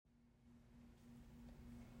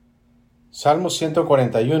Salmo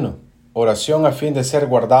 141. Oración a fin de ser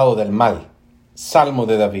guardado del mal. Salmo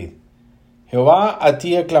de David. Jehová, a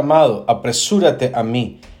ti he clamado, apresúrate a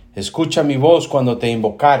mí. Escucha mi voz cuando te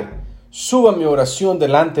invocare. Suba mi oración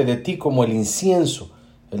delante de ti como el incienso,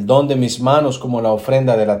 el don de mis manos como la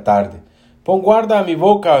ofrenda de la tarde. Pon guarda a mi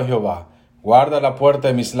boca, oh Jehová, guarda la puerta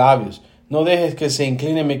de mis labios. No dejes que se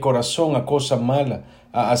incline mi corazón a cosa mala,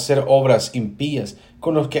 a hacer obras impías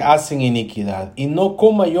con los que hacen iniquidad, y no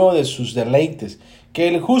coma yo de sus deleites. Que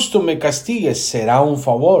el justo me castigue será un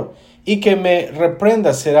favor, y que me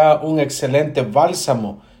reprenda será un excelente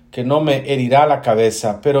bálsamo, que no me herirá la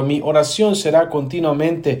cabeza, pero mi oración será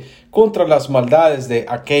continuamente contra las maldades de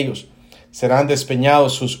aquellos. Serán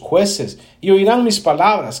despeñados sus jueces, y oirán mis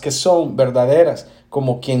palabras, que son verdaderas,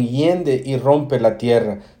 como quien hiende y rompe la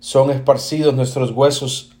tierra. Son esparcidos nuestros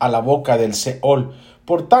huesos a la boca del Seol.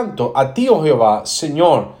 Por tanto, a ti, oh Jehová,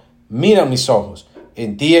 Señor, mira mis ojos.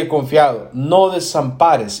 En ti he confiado, no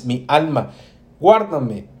desampares mi alma.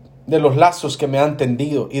 Guárdame de los lazos que me han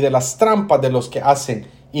tendido y de las trampas de los que hacen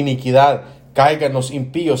iniquidad. Caigan los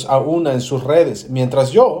impíos a una en sus redes,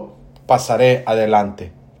 mientras yo pasaré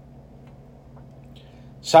adelante.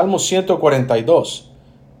 Salmo 142.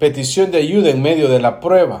 Petición de ayuda en medio de la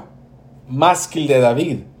prueba. Másquil de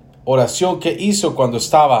David. Oración que hizo cuando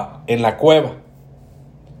estaba en la cueva.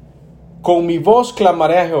 Con mi voz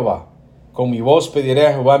clamaré a Jehová. Con mi voz pediré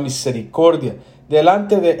a Jehová misericordia.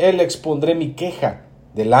 Delante de él expondré mi queja.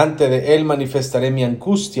 Delante de él manifestaré mi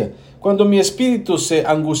angustia. Cuando mi espíritu se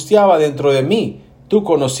angustiaba dentro de mí, tú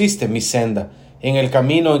conociste mi senda. En el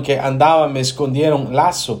camino en que andaba me escondieron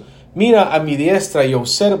lazo. Mira a mi diestra y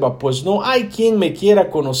observa, pues no hay quien me quiera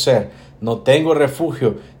conocer. No tengo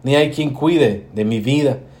refugio, ni hay quien cuide de mi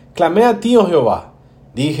vida. Clamé a ti, oh Jehová.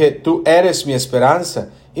 Dije, tú eres mi esperanza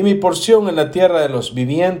y mi porción en la tierra de los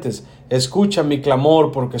vivientes. Escucha mi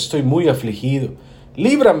clamor, porque estoy muy afligido.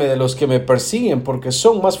 Líbrame de los que me persiguen, porque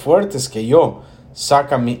son más fuertes que yo.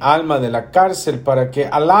 Saca mi alma de la cárcel para que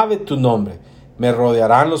alabe tu nombre. Me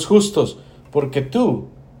rodearán los justos, porque tú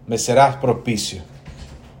me serás propicio.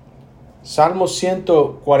 Salmo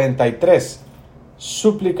 143.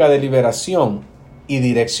 Súplica de liberación y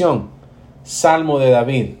dirección. Salmo de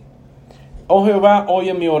David. Oh Jehová,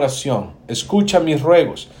 oye mi oración, escucha mis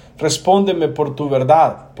ruegos, respóndeme por tu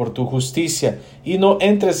verdad, por tu justicia, y no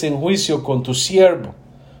entres en juicio con tu siervo,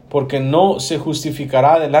 porque no se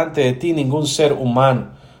justificará delante de ti ningún ser humano,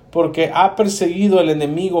 porque ha perseguido el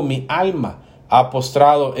enemigo mi alma, ha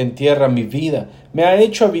postrado en tierra mi vida, me ha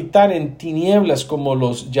hecho habitar en tinieblas como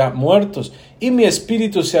los ya muertos, y mi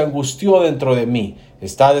espíritu se angustió dentro de mí,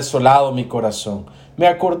 está desolado mi corazón. Me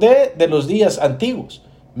acordé de los días antiguos,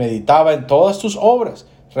 meditaba en todas tus obras,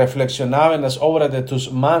 reflexionaba en las obras de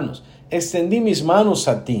tus manos, extendí mis manos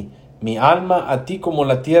a ti, mi alma a ti como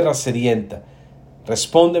la tierra sedienta.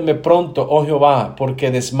 Respóndeme pronto, oh Jehová,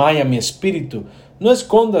 porque desmaya mi espíritu, no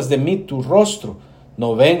escondas de mí tu rostro.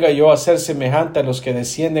 No venga yo a ser semejante a los que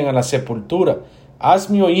descienden a la sepultura.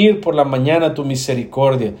 Hazme oír por la mañana tu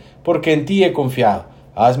misericordia, porque en ti he confiado.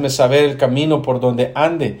 Hazme saber el camino por donde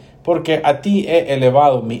ande, porque a ti he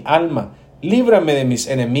elevado mi alma. Líbrame de mis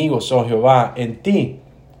enemigos, oh Jehová, en ti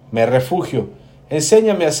me refugio.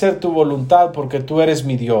 Enséñame a hacer tu voluntad, porque tú eres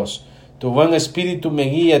mi Dios. Tu buen espíritu me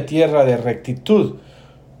guía a tierra de rectitud.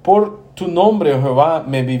 Por tu nombre, oh Jehová,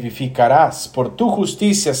 me vivificarás. Por tu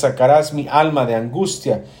justicia sacarás mi alma de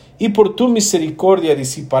angustia. Y por tu misericordia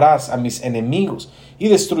disiparás a mis enemigos y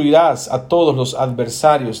destruirás a todos los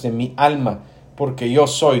adversarios de mi alma, porque yo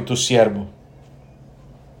soy tu siervo.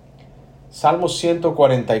 Salmo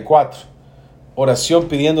 144. Oración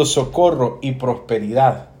pidiendo socorro y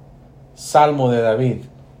prosperidad. Salmo de David.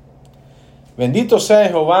 Bendito sea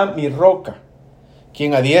Jehová mi roca,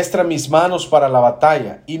 quien adiestra mis manos para la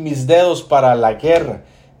batalla y mis dedos para la guerra.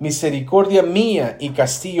 Misericordia mía y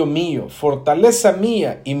castillo mío, fortaleza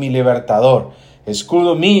mía y mi libertador,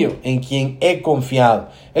 escudo mío en quien he confiado,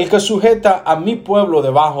 el que sujeta a mi pueblo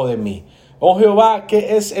debajo de mí. Oh Jehová,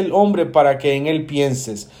 ¿qué es el hombre para que en él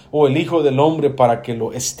pienses? O el hijo del hombre para que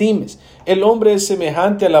lo estimes. El hombre es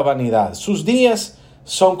semejante a la vanidad. Sus días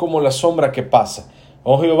son como la sombra que pasa.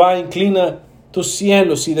 Oh Jehová, inclina tus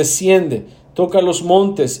cielos y desciende. Toca los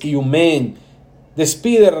montes y humeen.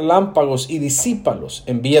 Despide relámpagos y disípalos.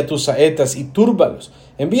 Envía tus saetas y túrbalos.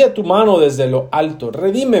 Envía tu mano desde lo alto.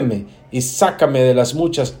 Redímeme y sácame de las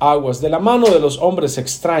muchas aguas, de la mano de los hombres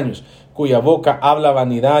extraños, cuya boca habla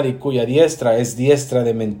vanidad y cuya diestra es diestra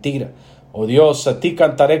de mentira. Oh Dios, a ti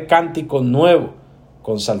cantaré cántico nuevo,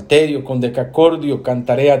 con salterio, con decacordio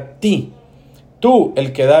cantaré a ti. Tú,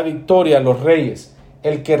 el que da victoria a los reyes,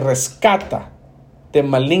 el que rescata de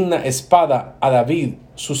maligna espada a David,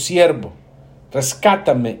 su siervo.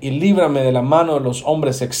 Rescátame y líbrame de la mano de los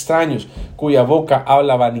hombres extraños, cuya boca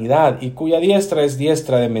habla vanidad y cuya diestra es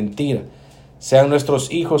diestra de mentira. Sean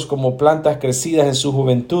nuestros hijos como plantas crecidas en su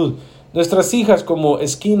juventud, nuestras hijas como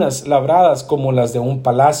esquinas labradas como las de un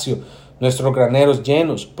palacio, nuestros graneros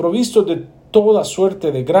llenos, provistos de toda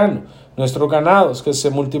suerte de grano, nuestros ganados que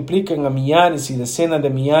se multipliquen a millares y decenas de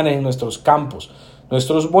millares en nuestros campos,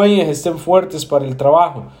 nuestros bueyes estén fuertes para el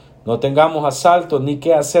trabajo, no tengamos asalto ni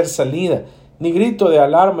que hacer salida, ni grito de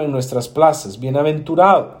alarma en nuestras plazas.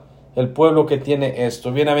 Bienaventurado el pueblo que tiene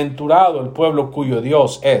esto, bienaventurado el pueblo cuyo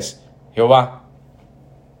Dios es Jehová.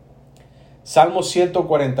 Salmo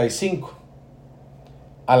 145.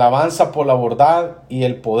 Alabanza por la bondad y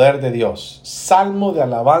el poder de Dios. Salmo de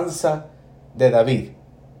alabanza de David.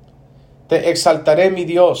 Te exaltaré, mi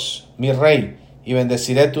Dios, mi Rey, y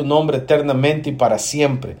bendeciré tu nombre eternamente y para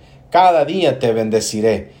siempre. Cada día te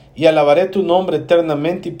bendeciré, y alabaré tu nombre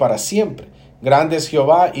eternamente y para siempre. Grande es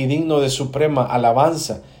Jehová y digno de suprema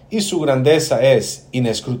alabanza, y su grandeza es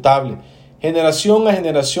inescrutable. Generación a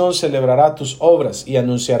generación celebrará tus obras y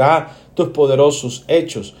anunciará tus poderosos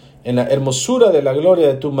hechos. En la hermosura de la gloria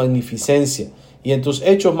de tu magnificencia, y en tus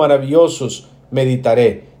hechos maravillosos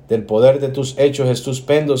meditaré. Del poder de tus hechos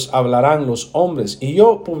estupendos hablarán los hombres, y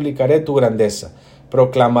yo publicaré tu grandeza.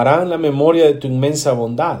 Proclamarán la memoria de tu inmensa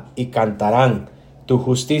bondad, y cantarán tu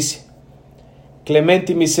justicia.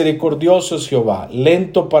 Clemente y misericordioso es Jehová,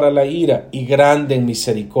 lento para la ira y grande en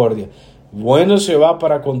misericordia. Bueno es Jehová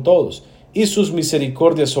para con todos, y sus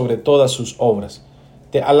misericordias sobre todas sus obras.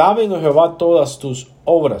 Te alaben, oh Jehová, todas tus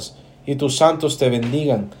obras, y tus santos te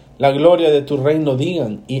bendigan. La gloria de tu reino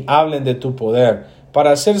digan, y hablen de tu poder,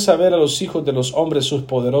 para hacer saber a los hijos de los hombres sus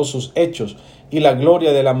poderosos hechos, y la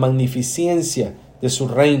gloria de la magnificencia de su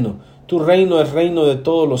reino. Tu reino es reino de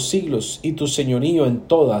todos los siglos, y tu señorío en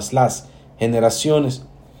todas las generaciones.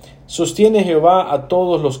 Sostiene Jehová a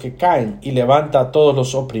todos los que caen, y levanta a todos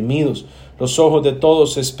los oprimidos. Los ojos de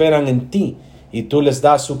todos esperan en ti, y tú les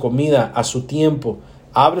das su comida a su tiempo.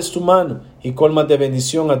 Abres tu mano, y colmas de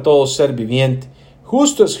bendición a todo ser viviente.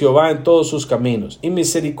 Justo es Jehová en todos sus caminos, y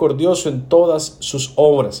misericordioso en todas sus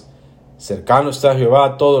obras. Cercano está Jehová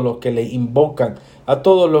a todos los que le invocan, a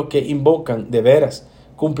todos los que invocan de veras.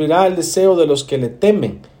 Cumplirá el deseo de los que le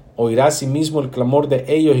temen, oirá a sí mismo el clamor de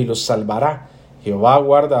ellos y los salvará. Jehová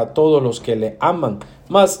guarda a todos los que le aman,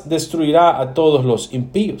 mas destruirá a todos los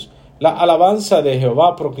impíos. La alabanza de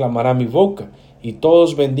Jehová proclamará mi boca, y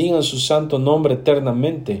todos bendigan su santo nombre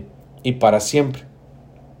eternamente y para siempre.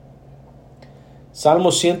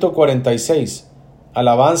 Salmo 146.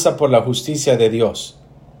 Alabanza por la justicia de Dios.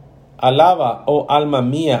 Alaba, oh alma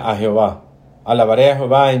mía, a Jehová. Alabaré a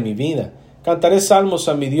Jehová en mi vida. Cantaré salmos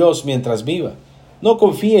a mi Dios mientras viva. No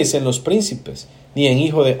confíes en los príncipes, ni en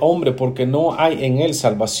hijo de hombre, porque no hay en él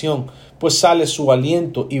salvación, pues sale su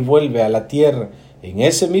aliento y vuelve a la tierra. En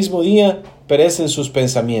ese mismo día perecen sus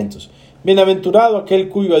pensamientos. Bienaventurado aquel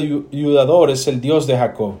cuyo ayudador es el Dios de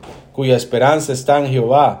Jacob, cuya esperanza está en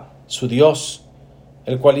Jehová, su Dios,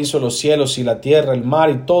 el cual hizo los cielos y la tierra, el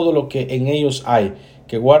mar y todo lo que en ellos hay,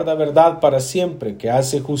 que guarda verdad para siempre, que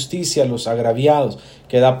hace justicia a los agraviados,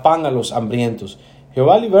 que da pan a los hambrientos.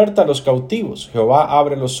 Jehová liberta a los cautivos, Jehová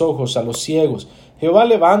abre los ojos a los ciegos, Jehová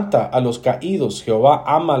levanta a los caídos, Jehová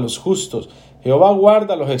ama a los justos, Jehová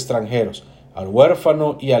guarda a los extranjeros, al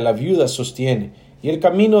huérfano y a la viuda sostiene, y el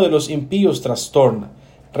camino de los impíos trastorna.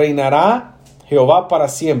 Reinará Jehová para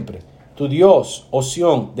siempre, tu Dios, oh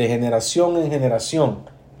Sión, de generación en generación.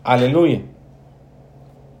 Aleluya.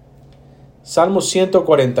 Salmo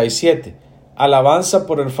 147. Alabanza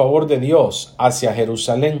por el favor de Dios hacia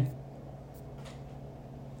Jerusalén.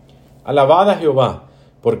 Alabad a Jehová,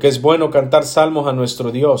 porque es bueno cantar salmos a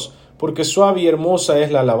nuestro Dios, porque suave y hermosa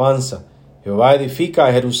es la alabanza. Jehová edifica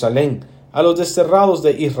a Jerusalén, a los desterrados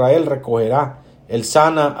de Israel recogerá. Él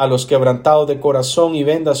sana a los quebrantados de corazón y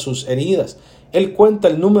venda sus heridas. Él cuenta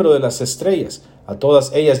el número de las estrellas, a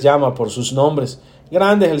todas ellas llama por sus nombres.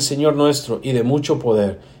 Grande es el Señor nuestro y de mucho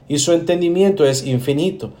poder, y su entendimiento es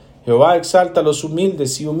infinito. Jehová exalta a los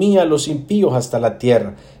humildes y humilla a los impíos hasta la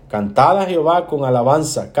tierra. Cantad a Jehová con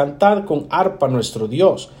alabanza, cantad con arpa a nuestro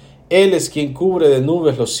Dios. Él es quien cubre de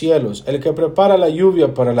nubes los cielos, el que prepara la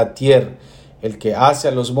lluvia para la tierra, el que hace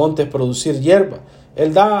a los montes producir hierba.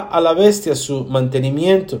 Él da a la bestia su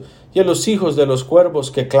mantenimiento y a los hijos de los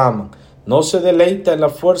cuervos que claman. No se deleita en la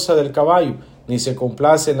fuerza del caballo, ni se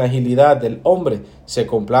complace en la agilidad del hombre. Se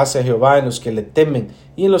complace Jehová en los que le temen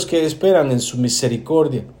y en los que esperan en su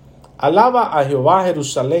misericordia. Alaba a Jehová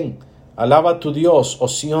Jerusalén, alaba a tu Dios, oh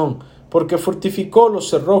Sión, porque fortificó los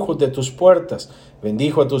cerrojos de tus puertas,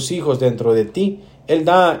 bendijo a tus hijos dentro de ti, Él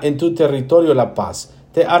da en tu territorio la paz,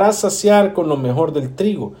 Te hará saciar con lo mejor del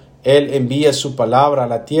trigo. Él envía su palabra a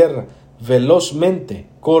la tierra. Velozmente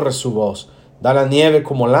corre su voz. Da la nieve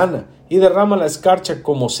como lana y derrama la escarcha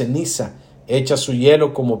como ceniza. Echa su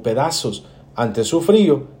hielo como pedazos. Ante su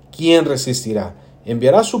frío, ¿quién resistirá?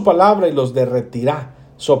 Enviará su palabra y los derretirá.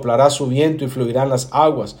 Soplará su viento y fluirán las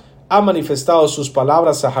aguas. Ha manifestado sus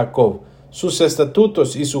palabras a Jacob, sus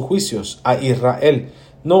estatutos y sus juicios a Israel.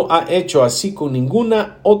 No ha hecho así con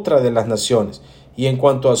ninguna otra de las naciones. Y en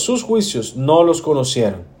cuanto a sus juicios, no los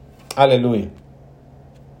conocieron. Aleluya.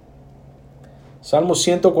 Salmo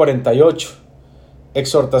 148.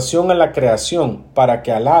 Exhortación a la creación para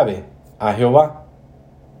que alabe a Jehová.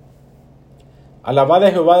 Alabad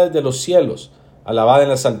a Jehová desde los cielos, alabad en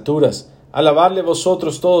las alturas, alabadle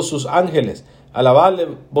vosotros todos sus ángeles, alabadle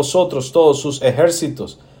vosotros todos sus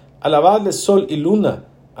ejércitos, alabadle sol y luna,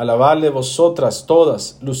 alabadle vosotras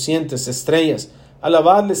todas lucientes estrellas,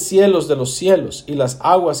 alabadle cielos de los cielos y las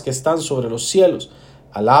aguas que están sobre los cielos.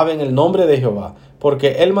 Alaben el nombre de Jehová,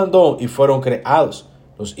 porque él mandó y fueron creados.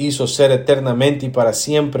 Los hizo ser eternamente y para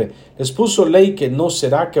siempre. Les puso ley que no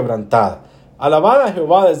será quebrantada. Alabad a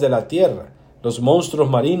Jehová desde la tierra, los monstruos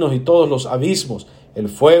marinos y todos los abismos, el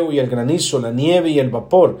fuego y el granizo, la nieve y el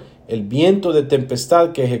vapor, el viento de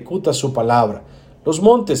tempestad que ejecuta su palabra, los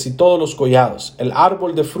montes y todos los collados, el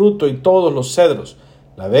árbol de fruto y todos los cedros,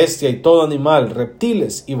 la bestia y todo animal,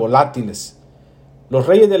 reptiles y volátiles, los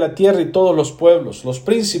reyes de la tierra y todos los pueblos, los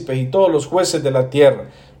príncipes y todos los jueces de la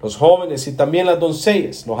tierra, los jóvenes y también las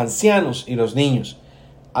doncellas, los ancianos y los niños.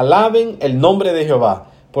 Alaben el nombre de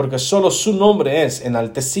Jehová, porque solo su nombre es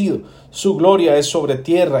enaltecido, su gloria es sobre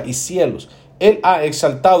tierra y cielos. Él ha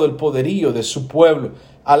exaltado el poderío de su pueblo.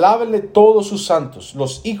 Alábenle todos sus santos,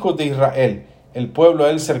 los hijos de Israel, el pueblo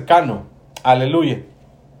a él cercano. Aleluya.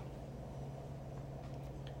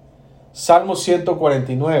 Salmo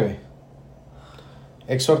 149.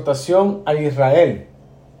 Exhortación a Israel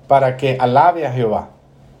para que alabe a Jehová.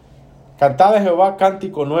 Cantad a Jehová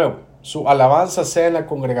cántico nuevo, su alabanza sea en la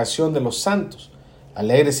congregación de los santos.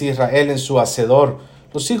 Alégrese Israel en su hacedor,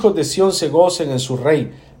 los hijos de Sión se gocen en su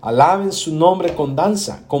rey. Alaben su nombre con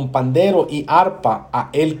danza, con pandero y arpa a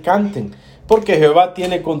él canten, porque Jehová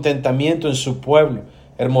tiene contentamiento en su pueblo.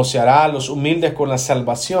 Hermoseará a los humildes con la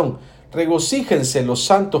salvación. Regocíjense los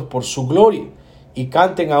santos por su gloria, y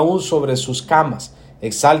canten aún sobre sus camas.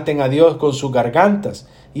 Exalten a Dios con sus gargantas,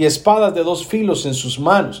 y espadas de dos filos en sus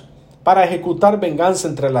manos, para ejecutar venganza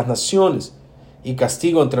entre las naciones, y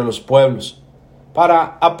castigo entre los pueblos,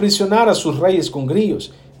 para aprisionar a sus reyes con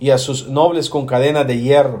grillos, y a sus nobles con cadenas de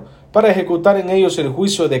hierro, para ejecutar en ellos el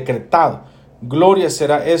juicio decretado. Gloria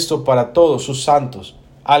será esto para todos sus santos.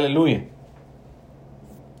 Aleluya.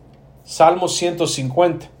 Salmo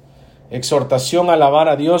 150. Exhortación a alabar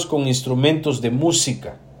a Dios con instrumentos de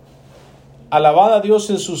música. Alabad a Dios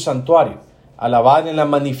en su santuario, alabad en la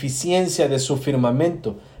magnificencia de su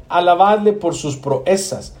firmamento, alabadle por sus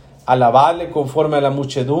proezas, alabadle conforme a la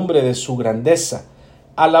muchedumbre de su grandeza,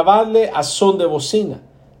 alabadle a son de bocina,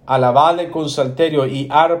 alabadle con salterio y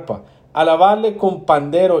arpa, alabadle con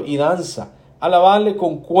pandero y danza, alabadle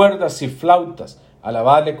con cuerdas y flautas,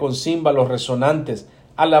 alabadle con címbalos resonantes,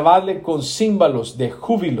 alabadle con címbalos de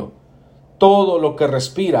júbilo. Todo lo que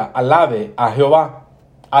respira, alabe a Jehová.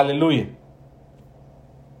 Aleluya.